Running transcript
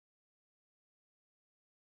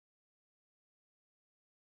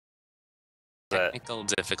But Technical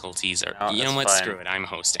difficulties are. no, You know it's what? fine. Screw it. I'm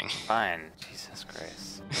hosting. Fine. Jesus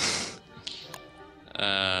Christ.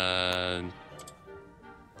 uh.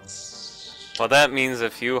 Well, that means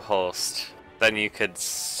if you host, then you could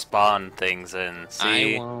spawn things in. I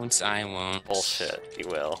See? won't. I won't. Bullshit. You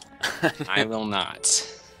will. I will not.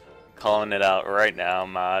 Calling it out right now,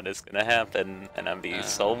 mod is gonna happen, and I'm be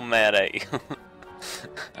so mad at you.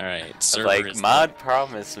 All right. I was Server like, is mod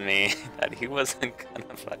promised me that he wasn't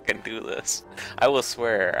gonna fucking do this. I will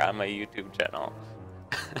swear on my YouTube channel.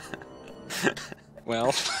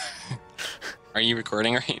 Well, are you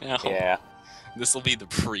recording right now? Yeah. This will be the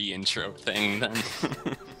pre-intro thing then.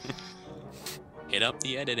 Hit up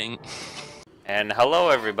the editing. And hello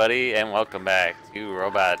everybody, and welcome back to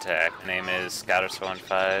Robot Attack. My name is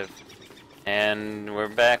Scouter15, and we're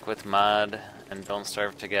back with mod and Don't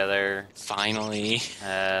Starve Together. Finally.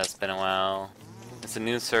 It's been a while. It's a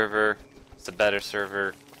new server. It's a better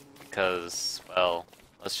server because, well,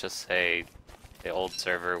 let's just say the old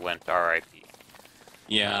server went RIP.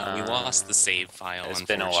 Yeah, we lost the save file. It's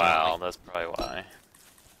been a while, that's probably why.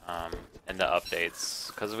 And the updates,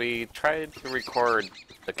 because we tried to record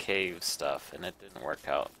the cave stuff and it didn't work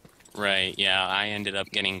out. Right, yeah, I ended up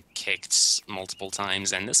getting kicked multiple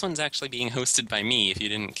times, and this one's actually being hosted by me if you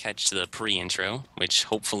didn't catch the pre-intro, which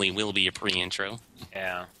hopefully will be a pre-intro.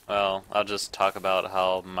 Yeah, well, I'll just talk about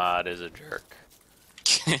how mod is a jerk.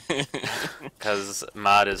 Because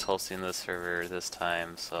mod is hosting the server this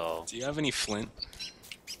time, so... Do you have any flint?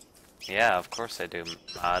 Yeah, of course I do,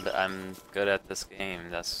 mod. I'm good at this game.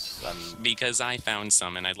 Because I found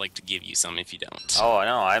some, and I'd like to give you some if you don't. Oh, I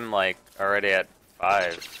know. I'm like already at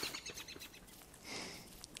 5.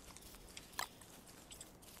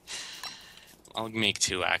 I'll make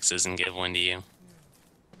 2 axes and give one to you.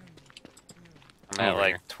 I'm at Over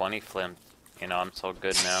like here. 20 flint. You know, I'm so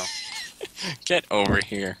good now. Get over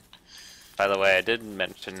here. By the way, I did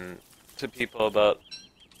mention to people about,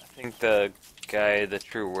 I think the guy, The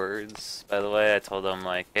True Words, by the way, I told him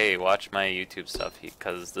like, hey, watch my YouTube stuff,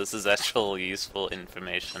 because this is actual useful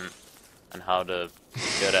information on how to be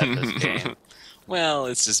good at this game. Well,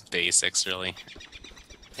 it's just basics, really.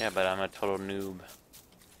 Yeah, but I'm a total noob.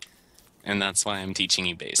 And that's why I'm teaching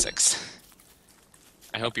you basics.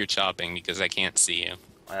 I hope you're chopping, because I can't see you.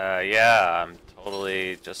 Yeah, I'm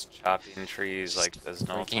totally just chopping trees like there's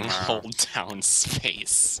no Freaking tomorrow. hold down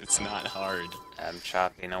space. It's not hard. I'm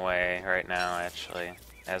chopping away right now, actually,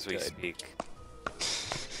 as we Good. speak.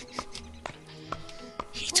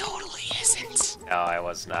 He totally isn't. No, I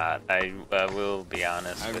was not. I will be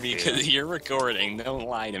honest with you. Because you're recording, don't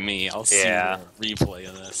lie to me. I'll see Yeah. the replay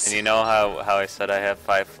of this. And you know how I said I have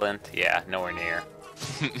 5 flint? Yeah, nowhere near.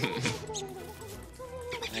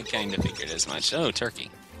 I kind of figured as much. Oh, turkey.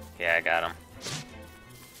 Yeah, I got him.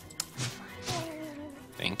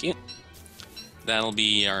 Thank you. That'll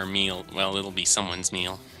be our meal. Well, it'll be someone's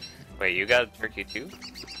meal. Wait, you got a turkey too?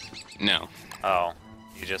 No. Oh,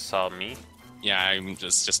 you just saw me? Yeah, I'm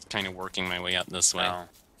just kind of working my way up this way.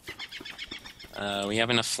 Oh. We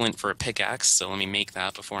have enough flint for a pickaxe, so let me make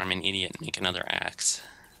that before I'm an idiot and make another axe.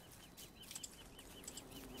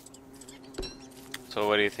 So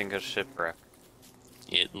what do you think of shipwreck?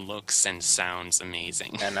 It looks and sounds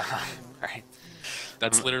amazing. And right.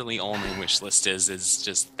 That's literally all my wish list is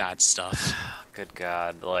just that stuff. Good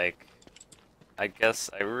God, like, I guess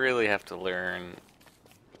I really have to learn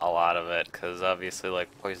a lot of it, because obviously, like,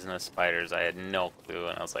 poisonous spiders, I had no clue,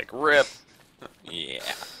 and I was like, RIP! Yeah.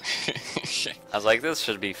 I was like, this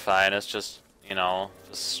should be fine, it's just, you know,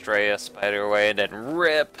 just stray a spider away, and then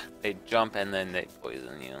RIP! They jump and then they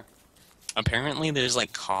poison you. Apparently there's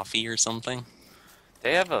like coffee or something.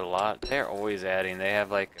 They have a lot, they're always adding, they have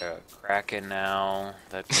like a kraken now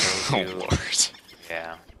that kills Oh you. lord.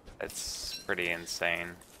 Yeah, it's pretty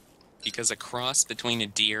insane. Because a cross between a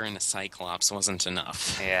deer and a cyclops wasn't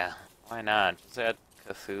enough. Yeah, why not? Just add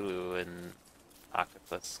Cthulhu and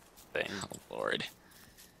octopus thing. Oh lord.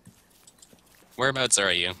 Whereabouts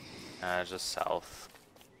are you? Just south.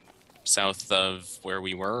 South of where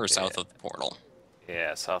we were or south of the portal?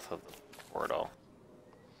 Yeah, south of the portal.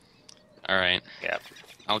 Alright. Yeah.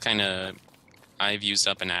 I've used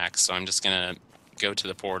up an axe, so I'm just gonna go to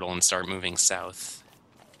the portal and start moving south.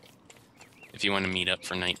 If you want to meet up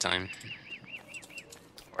for nighttime.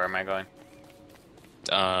 Where am I going?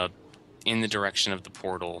 In the direction of the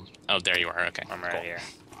portal. Oh, there you are, okay. I'm right cool. here.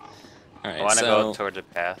 Alright, I want to so... go towards a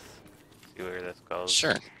path. See where this goes.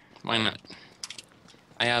 Sure, why not?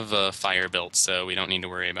 I have a fire built, so we don't need to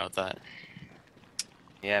worry about that.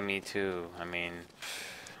 Yeah, me too. I mean,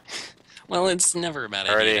 Well, it's never a bad I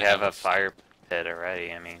idea already to have a fire pit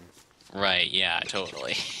already, I mean. Right, yeah,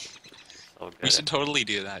 totally. So We good. should totally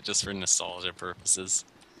do that just for nostalgia purposes.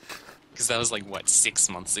 Because that was like, what, 6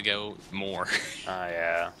 months ago? More. Oh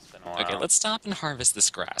yeah, it's been a while. Okay, let's stop and harvest this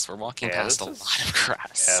grass. We're walking Yeah, past a this is. lot of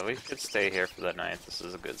grass. Yeah, we could stay here for the night. This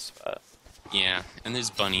is a good spot. Yeah, and there's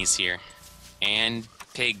bunnies here. And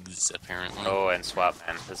pigs, apparently. Oh, and swap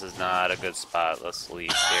man. This is not a good spot. Let's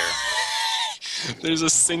leave here. There's a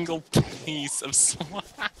single piece of swamp.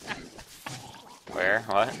 Where?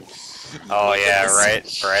 What? Oh yeah,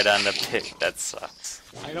 right on the pig. That sucks.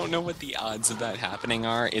 I don't know what the odds of that happening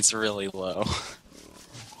are. It's really low.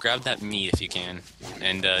 Grab that meat if you can,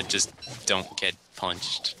 and just don't get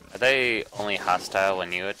punched. Are they only hostile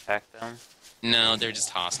when you attack them? No, they're just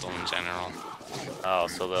hostile in general. Oh,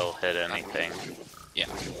 so they'll hit anything. Yeah,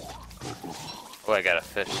 Oh, I got a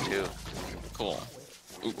fish too. cool.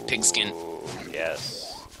 Ooh, pigskin. Ooh,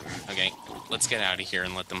 yes. Okay, let's get out of here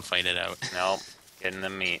and let them fight it out. Nope. Getting the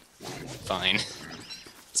meat. Fine.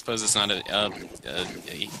 Suppose it's not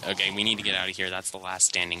okay, we need to get out of here. That's the last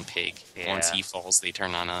standing pig. Yeah. Once he falls, they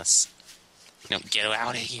turn on us. No, get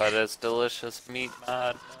out of here. But it's delicious meat,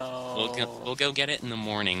 mod. No. We'll go get it in the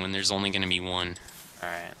morning when there's only going to be one.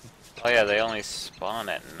 Alright. Oh yeah, they only spawn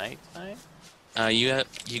at nighttime? You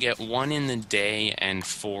get 1 in the day and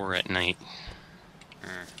 4 at night.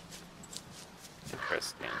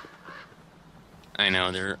 Interesting. I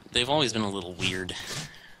know they've always been a little weird.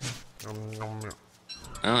 Oh,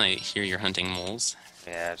 I hear you're hunting moles.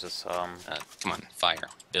 Yeah, just Come on, fire,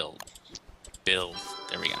 build. There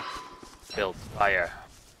we go. build fire.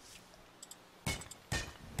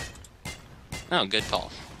 Oh, good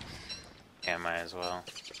call. Yeah, might as well.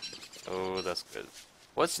 Oh, that's good.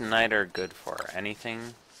 What's niter good for?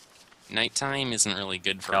 Anything? Nighttime isn't really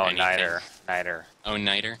good for No, anything. niter. Oh,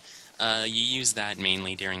 niter. You use that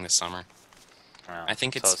mainly during the summer. Well, I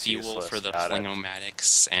think so it's fuel useless. for the Got it.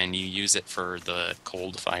 plingomatics, and you use it for the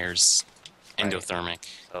cold fires. Right. Endothermic.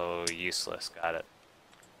 So useless. Got it.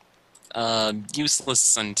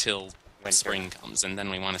 Useless until Winter. spring comes, and then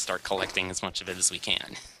we want to start collecting as much of it as we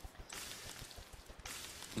can.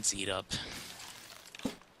 Let's eat up.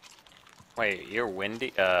 Wait, you're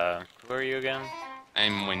Windy? Who are you again?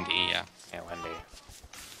 I'm Wendy, yeah. Yeah, Wendy.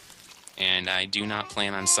 And I do not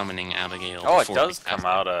plan on summoning Abigail. Oh, it before does we come have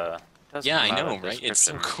out her. a... does Yeah, come I out know, a right? It's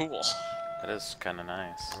so description. cool. That is kind of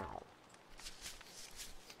nice.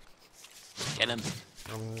 Get him.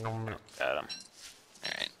 Got him.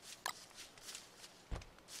 Alright.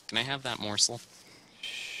 Can I have that morsel?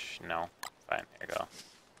 Shh, no. Fine, here you go.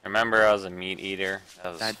 Remember I was a meat eater?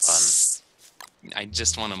 That was That's... I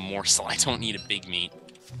just want a morsel. I don't need a big meat.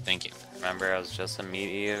 Thank you. fun. Remember I was just a meat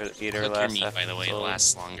eater Cook your last meat, by the way. It episode?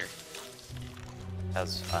 lasts longer. That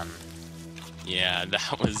was fun. Yeah,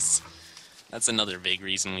 that's another big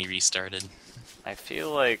reason we restarted. I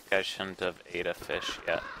feel like I shouldn't have ate a fish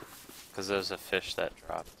yet. Because there's a fish that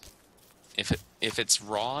dropped. If it's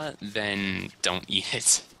raw, then don't eat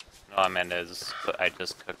it. No, I meant I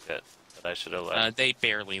just cooked it. But I should have left. They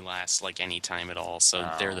barely last like any time at all, so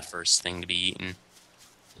they're Oh. the first thing to be eaten.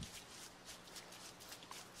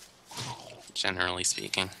 Generally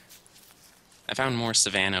speaking. I found more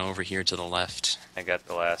savanna over here to the left. I got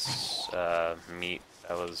the last meat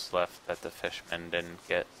that was left that the fisherman didn't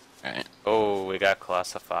get. Alright. Oh, we got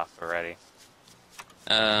Colossopop already.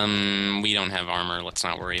 We don't have armor, let's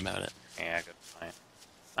not worry about it. Yeah, good point.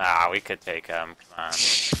 Ah, we could take him. Come on.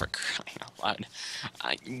 For crying out loud.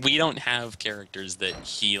 We don't have characters that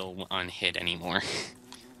heal on hit anymore.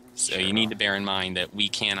 So Sure. you need to bear in mind that we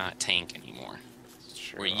cannot tank anymore. It's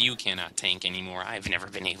true. Or you cannot tank anymore. I've never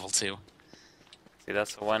been able to. See,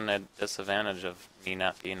 that's the one disadvantage of me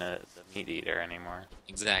not being the meat eater anymore.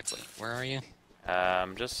 Exactly. Where are you?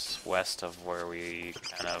 Just west of where we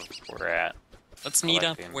kind of were at. Let's meet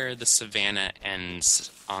up Collecting. where the savanna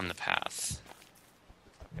ends on the path.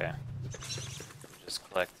 Okay. Just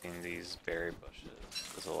collecting these berry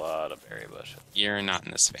bushes. There's a lot of berry bushes. You're not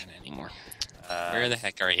in the savanna anymore. Where the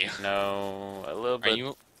heck are you? No, a little bit.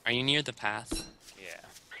 Are you near the path? Yeah.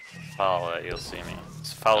 Follow it, you'll see me.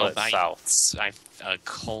 Just follow it south. A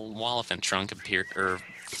wall of trunk appeared, or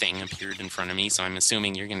thing appeared in front of me, so I'm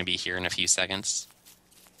assuming you're going to be here in a few seconds.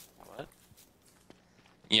 What?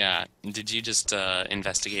 Yeah. Did you just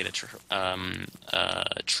investigate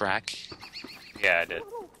a track? Yeah, I did.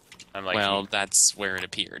 I'm like, Well, that's where it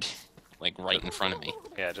appeared, like right in front of me.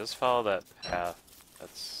 yeah, just follow that path.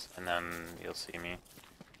 And then you'll see me.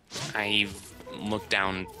 I've looked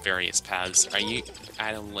down various paths. Are you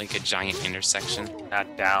at like a giant intersection?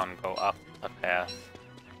 Not down, go up a path.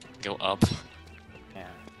 Go up. Yeah.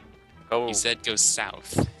 Go. You said go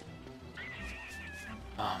south.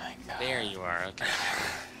 Oh my god. There you are. Okay.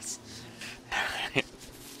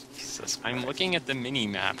 Jesus I'm looking at the mini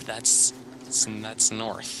map. That's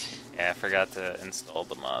north. Yeah, I forgot to install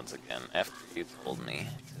the mods again after you told me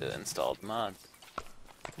to install the mods.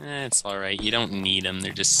 It's alright. You don't need them.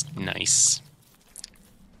 They're just nice.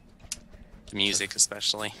 The music,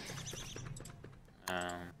 especially.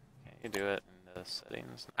 Can you do it in the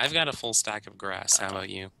settings? I've got a full stack of grass. How about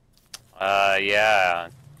you? Yeah,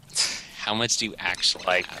 How much do you actually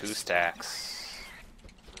like have? 2 stacks.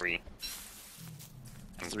 3.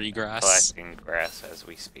 I'm 3 grass? collecting grass as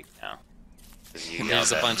we speak now. You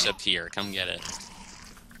There's a yelled at bunch me. up here. Come get it.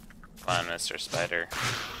 Come on, Mr. Spider.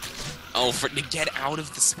 Oh, to get out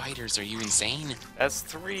of the spiders. Are you insane? That's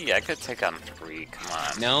 3. I could take on 3. Come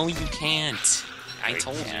on. No, you can't. I We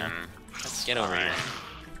told can. you. That's Get over fine. here.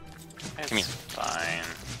 It's Come here. fine.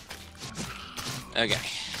 Okay.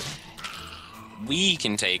 We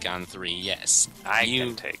can take on 3, yes. I you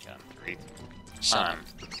can take on 3. shut Come up. on.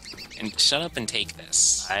 And shut up and take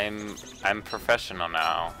this. I'm professional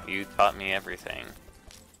now. You taught me everything.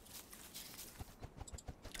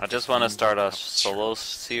 I just want to start a solo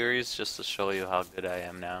series just to show you how good I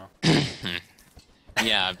am now.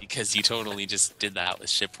 Yeah, because you totally just did that with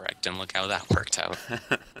Shipwrecked, and look how that worked out.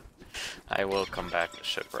 I will come back to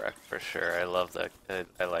Shipwreck for sure. I love that.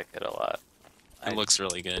 I like it a lot. It looks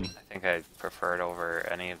really good. I think I prefer it over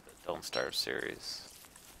any of the Don't Starve series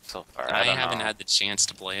so far. I don't haven't know. had the chance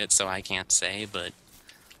to play it, so I can't say, but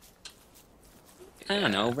I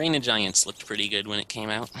don't know. Reign of Giants looked pretty good when it came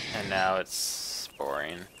out. And now it's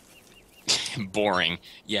boring. Boring.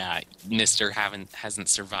 Yeah, Mister hasn't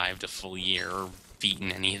survived a full year or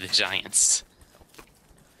beaten any of the giants.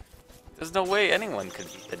 There's no way anyone could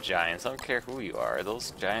beat the Giants. I don't care who you are.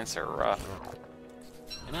 Those Giants are rough.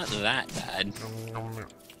 They're not that bad.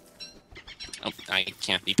 Oh, I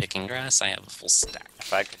can't be picking grass. I have a full stack.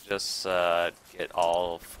 If I could just get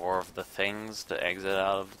all 4 of the things to exit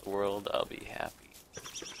out of the world, I'll be happy.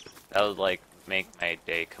 That would like make my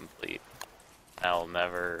day complete. I'll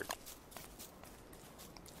never.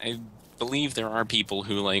 I believe there are people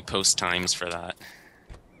who like post times for that.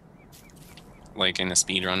 Like in a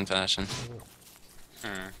speedrun fashion.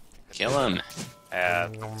 Kill him! There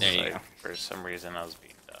you go. For some reason, I was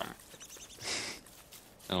being dumb.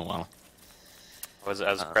 Oh well. I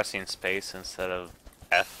was pressing space instead of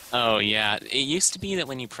F. Oh yeah, it used to be that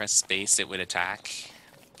when you press space it would attack,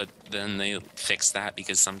 but then they fixed that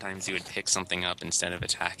because sometimes you would pick something up instead of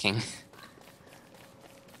attacking.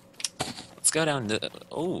 Let's go down to...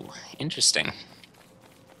 Oh, interesting.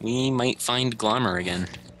 We might find Glommer again.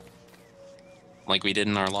 Like we did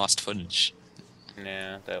in our lost footage.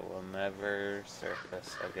 Yeah, that will never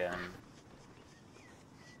surface again.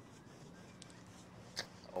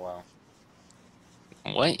 Oh well.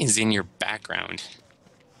 What is in your background?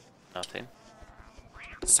 Nothing.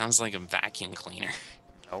 It sounds like a vacuum cleaner.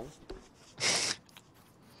 No.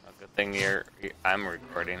 A good thing I'm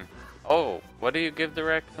recording. Oh, what do you give the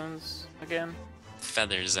raccoons again?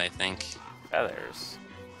 Feathers, I think. Feathers.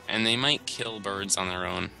 And they might kill birds on their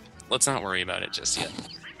own. Let's not worry about it just yet.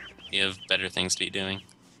 You have better things to be doing.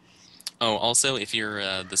 Oh, also, if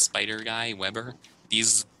you're the spider guy, Weber,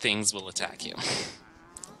 these things will attack you.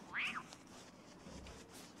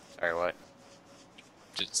 Sorry, what?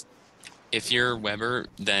 Just, if you're Weber,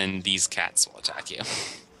 then these cats will attack you.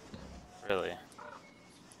 Really?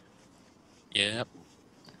 Yep.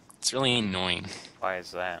 It's really annoying. Why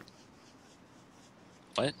is that?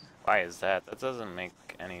 What? Why is that? That doesn't make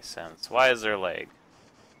any sense. Why is there leg?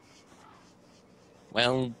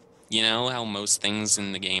 Well, you know how most things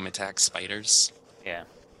in the game attack spiders? Yeah.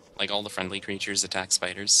 Like all the friendly creatures attack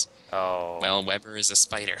spiders? Oh. Well, Weber is a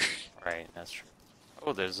spider. Right, that's true.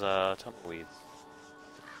 Oh, there's tumbleweeds.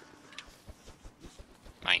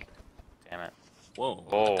 Mine. Damn it. Whoa,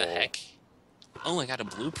 Oh. what the heck? Oh, I got a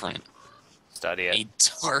blueprint. Study it. A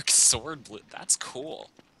dark sword blue. That's cool.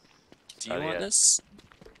 Do you Study want it. this?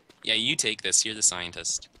 Yeah, you take this. You're the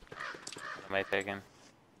scientist. What am I taking?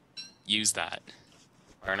 Use that.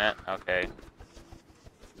 Learn it? Okay.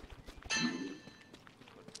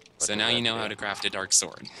 So does now you that know do? how to craft a dark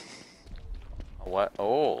sword. What?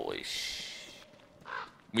 Holy sh...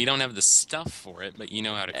 We don't have the stuff for it, but you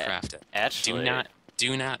know how to craft it. Actually,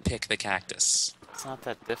 Do not pick the cactus. it's not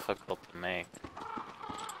that difficult to make.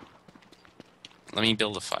 Let me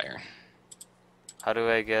build a fire. How do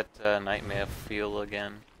I get nightmare fuel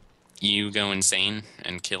again? You go insane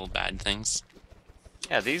and kill bad things.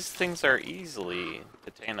 Yeah, these things are easily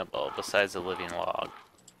attainable, besides the living log.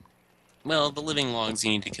 Well, the living logs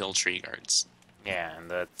you need to kill tree guards. Yeah, and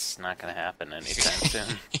that's not gonna happen anytime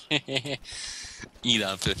soon. Eat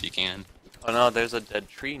up if you can. Oh no, there's a dead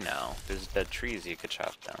tree now. There's dead trees you could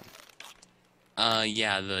chop down.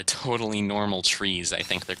 Yeah, the totally normal trees, I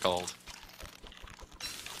think they're called.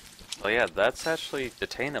 Well, yeah, that's actually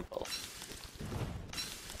detainable.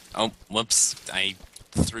 Oh, whoops, I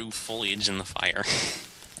threw foliage in the fire.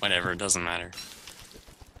 Whatever, it doesn't matter.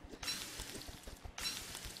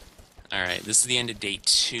 Alright, this is the end of day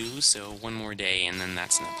 2, so one more day and then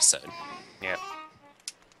that's an episode. Yep.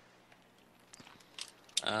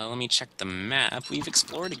 Let me check the map. We've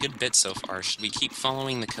explored a good bit so far. Should we keep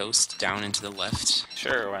following the coast down and to the left?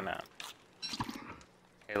 Sure, why not?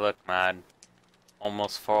 Hey, look, Mod.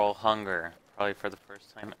 Almost full hunger. Probably for the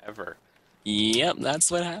first time ever. Yep,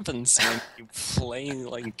 that's what happens when you play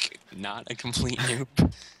like not a complete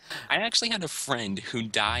noob. I actually had a friend who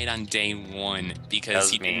died on day 1 because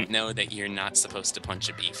he Me. didn't know that you're not supposed to punch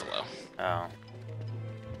a beefalo. Oh.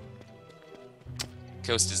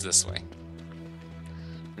 Coast is this way.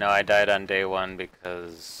 No, I died on day 1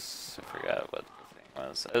 because I forgot what the thing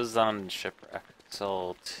was. It was on shipwreck.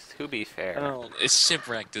 So, to be fair. Oh,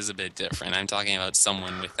 shipwrecked is a bit different. I'm talking about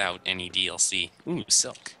someone without any DLC. Ooh,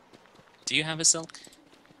 silk. Do you have a silk?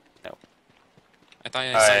 No. I thought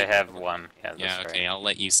I I saw have one. Yeah, Yeah, that's okay, right. I'll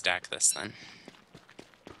let you stack this then.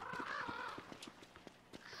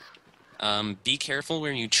 Be careful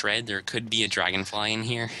where you tread. There could be a dragonfly in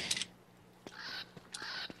here.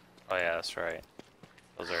 Oh yeah, that's right.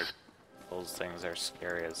 Those things are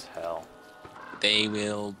scary as hell. They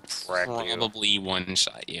will Wreck you. probably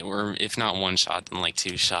one-shot you, or if not one-shot, then like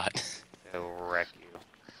two-shot. They'll wreck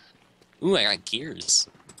you. Ooh, I got gears.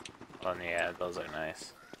 Oh yeah, those are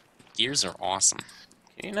nice. Gears are awesome.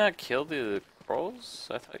 Can you not kill the crows?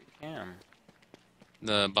 I thought you can.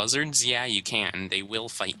 The buzzards, yeah, you can. They will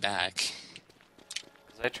fight back.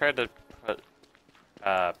 Cause I tried to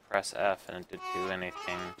press F and it didn't do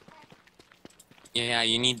anything. Yeah,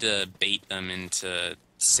 you need to bait them into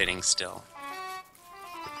sitting still.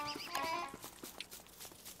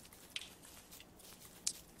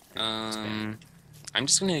 I'm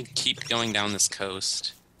just gonna keep going down this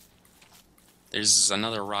coast. There's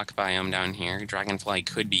another rock biome down here. Dragonfly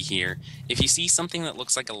could be here. If you see something that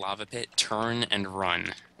looks like a lava pit, turn and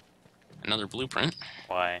run. Another blueprint.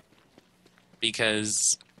 Why?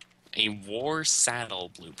 Because a war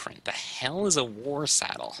saddle blueprint. The hell is a war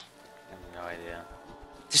saddle? I have no idea.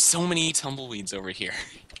 There's so many tumbleweeds over here.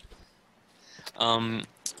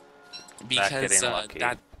 Because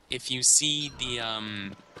that if you see the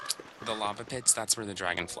lava pits, that's where the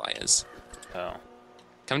dragonfly is. Oh.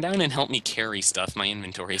 Come down and help me carry stuff. My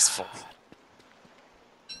inventory's full.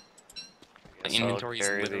 My inventory's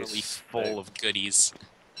literally full of goodies.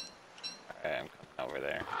 Alright, I'm coming over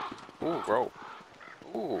there. Ooh, rope.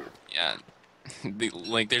 Ooh. Yeah.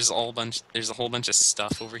 Like there's a whole bunch of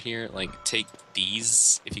stuff over here. Like take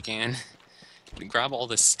these if you can. Grab all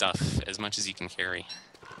this stuff as much as you can carry.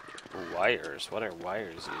 Ooh, wires. What are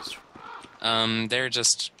wires used for? They're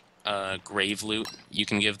just grave loot. You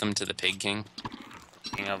can give them to the Pig King.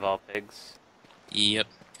 King of all pigs? Yep,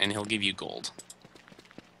 and he'll give you gold.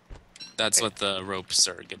 That's Okay. what the ropes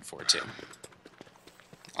are good for too.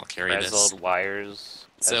 I'll carry this. Frazzled wires.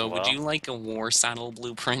 So, as well. would you like a war saddle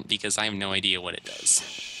blueprint? Because I have no idea what it does.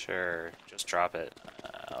 Sure. Just drop it.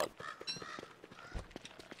 I'll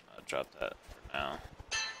drop that for now.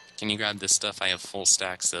 Can you grab this stuff? I have full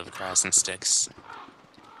stacks of grass and sticks.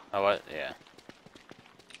 Oh, what? Yeah.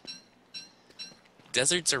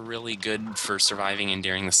 Deserts are really good for surviving in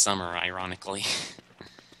during the summer, ironically.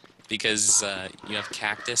 Because you have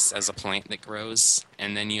cactus as a plant that grows,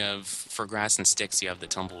 and then you have, for grass and sticks, you have the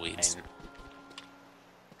tumbleweeds.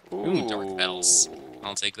 Ooh, dark bells.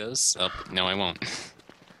 I'll take those. Oh, no, I won't.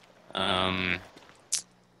 I'll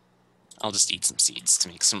just eat some seeds to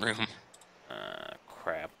make some room.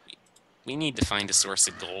 Crap. We need to find a source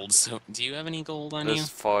of gold, so do you have any gold on you? This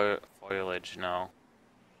foliage, no.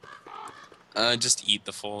 Just eat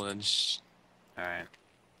the foliage. Alright.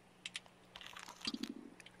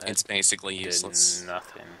 It's basically useless.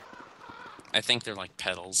 Nothing. I think they're like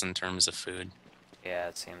petals in terms of food. Yeah,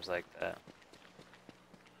 it seems like that.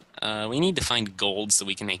 We need to find gold so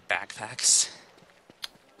we can make backpacks.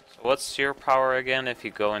 So what's your power again? If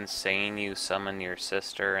you go insane, you summon your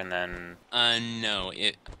sister and then... No.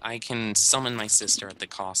 I can summon my sister at the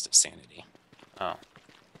cost of sanity. Oh.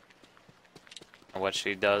 And what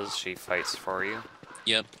she does, she fights for you?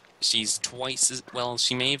 Yep. She's twice as... Well,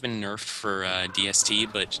 she may have been nerfed for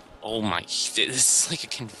DST, but... Oh my... This is like a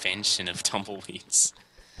convention of tumbleweeds.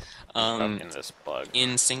 In this bug.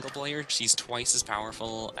 In single player, she's twice as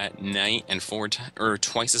powerful at night and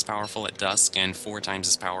twice as powerful at dusk and 4 times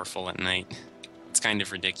as powerful at night. It's kind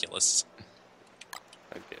of ridiculous.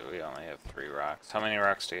 Okay, we only have 3 rocks. How many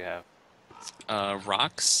rocks do you have?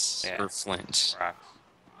 Rocks Yeah. or flint? Rocks.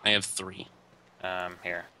 I have 3.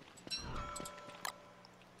 Here.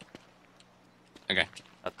 Okay.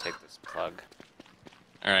 I'll take this plug.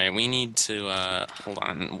 Alright, we need to, hold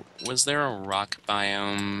on. Was there a rock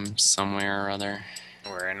biome somewhere or other?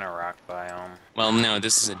 We're in a rock biome. Well, no,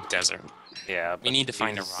 this is a desert. Yeah, but We need to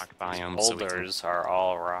find a these- rock these biome so we can... boulders are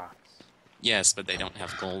all rocks. Yes, but they don't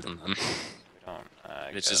have gold in them, We don't,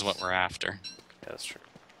 which is what we're after. Yeah, that's true.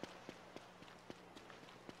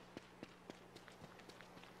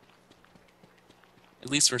 At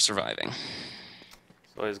least we're surviving.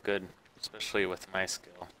 It's always good, especially with my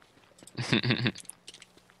skill.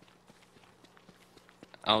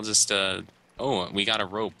 I'll just, oh, we got a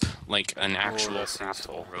rope. Like, an actual that's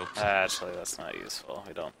craftable useful. rope. Actually, that's not useful.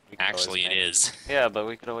 We don't. We could Actually, always it make is. Yeah, but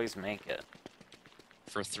we could always make it.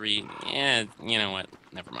 For 3, yeah, you know what?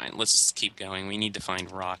 Never mind. Let's just keep going. We need to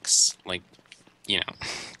find rocks. Like, you know,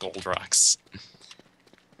 gold rocks.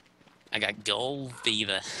 I got gold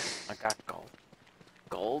fever. I got gold.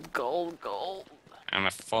 Gold, gold, gold. I'm a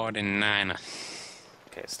 49er.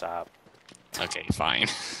 Okay, stop. Okay, fine.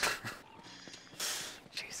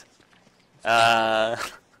 Jesus. I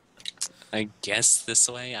guess this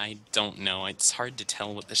way? I don't know. It's hard to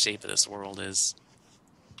tell what the shape of this world is.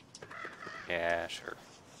 Yeah, sure.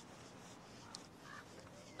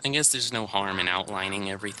 I guess there's no harm in outlining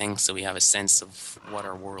everything so we have a sense of what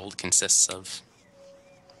our world consists of.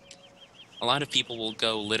 A lot of people will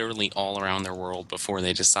go literally all around their world before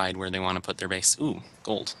they decide where they want to put their base. Ooh,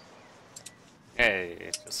 gold. Hey,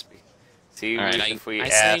 just be. See, All right, if we I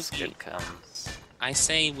say ask, we- it comes. I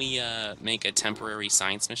say we make a temporary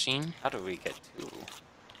science machine. How do we get to?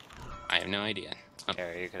 I have no idea. Oh,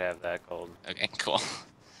 Here, you could have that gold. okay, cool.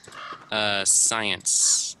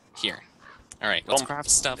 Science. Here. Alright, let's Don't craft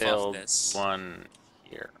stuff off Build this. one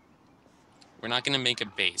here. We're not gonna make a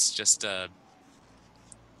base, just We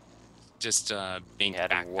make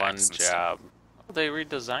had backpacks one and stuff. job. Oh, they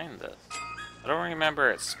redesigned this. I don't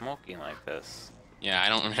remember it smoking like this. Yeah, I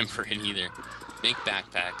don't remember it either. Make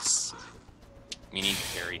backpacks. We need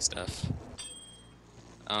to carry stuff.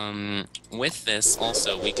 With this,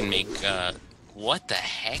 also, we can make, what the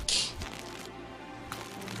heck?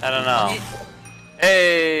 I don't know.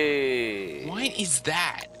 Hey! What is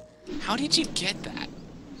that? How did you get that?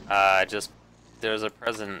 There was a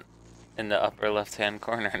present in the upper left-hand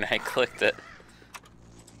corner, and I clicked it.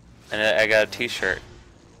 And I got a t-shirt.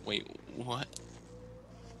 Wait, what?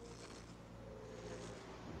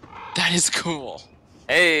 That is cool.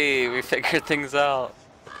 Hey, we figured things out.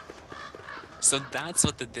 So that's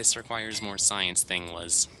what the "this requires more science" thing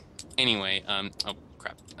was. Anyway, oh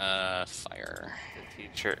crap. Fire.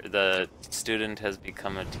 The student has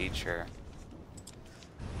become a teacher.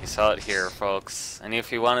 You saw it here, folks. And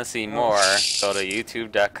if you want to see more, go to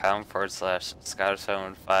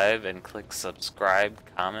youtube.com/Scott75 and click subscribe,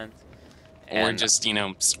 comment. Or just, you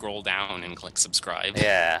know, scroll down and click subscribe.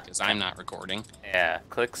 Yeah. Because I'm not recording. Yeah,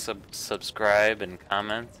 click subscribe and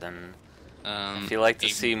comment, and if you like to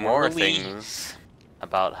see more things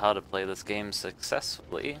about how to play this game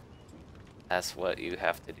successfully, that's what you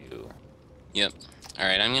have to do. Yep.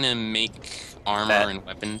 Alright, I'm gonna make armor and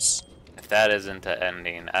weapons. If that isn't the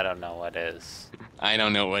ending, I don't know what is. I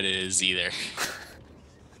don't know what it is either.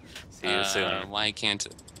 See you soon. Why can't...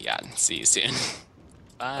 Yeah, see you soon.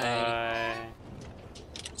 Bye. Bye.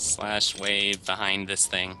 /wave behind this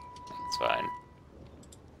thing. It's fine.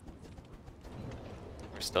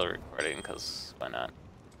 We're still recording, because why not?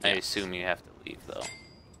 I Yeah. assume you have to leave, though.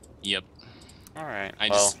 Yep. Alright, I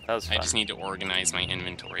that was fun. just need to organize my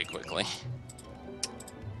inventory quickly.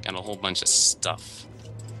 Got a whole bunch of stuff.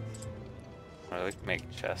 Well, we can make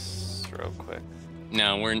chests real quick.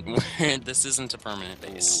 No, we're this isn't a permanent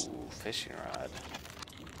base. Ooh, fishing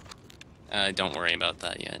rod. Don't worry about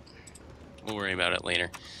that yet. We'll worry about it later.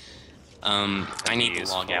 I need to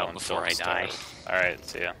log out before I die. Alright,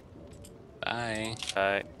 see ya. Bye.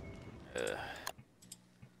 Bye.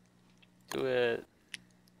 Do it.